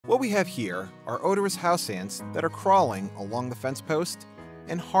we have here are odorous house ants that are crawling along the fence post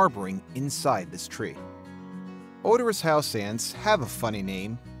and harboring inside this tree. Odorous house ants have a funny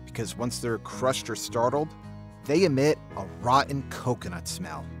name because once they're crushed or startled, they emit a rotten coconut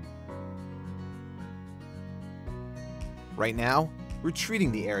smell. Right now, we're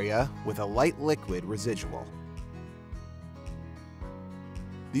treating the area with a light liquid residual.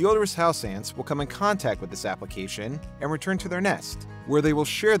 The odorous house ants will come in contact with this application and return to their nest, where they will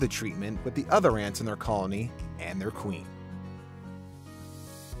share the treatment with the other ants in their colony and their queen.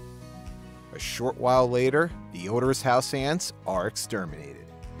 A short while later, the odorous house ants are exterminated.